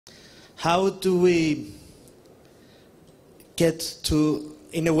how do we get to,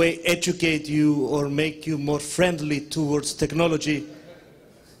 in a way, educate you or make you more friendly towards technology,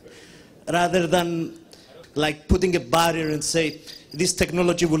 rather than like putting a barrier and say, this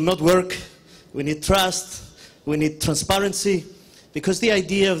technology will not work, we need trust, we need transparency, because the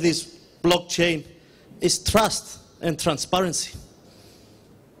idea of this blockchain is trust and transparency.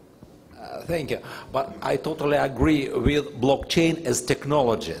 Thank you. But I totally agree with blockchain as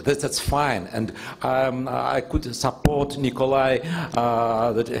technology. That's fine. And I could support Nikolai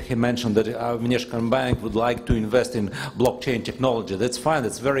that he mentioned that Bank would like to invest in blockchain technology. That's fine.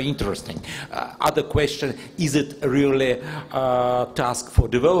 That's very interesting. Other question, is it really a task for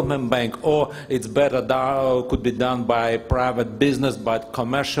development bank, or it's better could be done by private business, by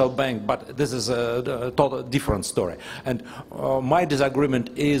commercial bank? But this is a totally different story. And my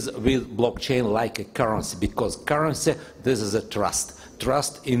disagreement is with blockchain like a currency, because currency, this is a trust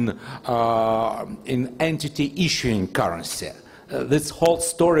in entity issuing currency. This whole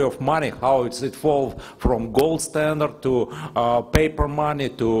story of money, how it's evolved from gold standard to paper money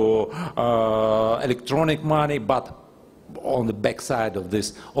to electronic money, but on the backside of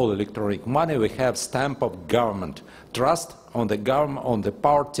this all electronic money we have stamp of government, trust on the government, on the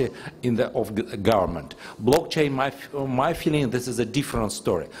party of the government. Blockchain, my feeling, this is a different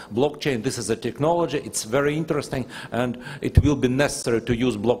story. Blockchain, this is a technology, it's very interesting, and it will be necessary to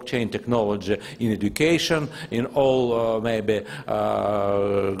use blockchain technology in education, in all maybe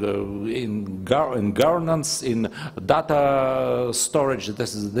in governance, in data storage.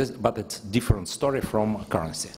 But it's a different story from currency.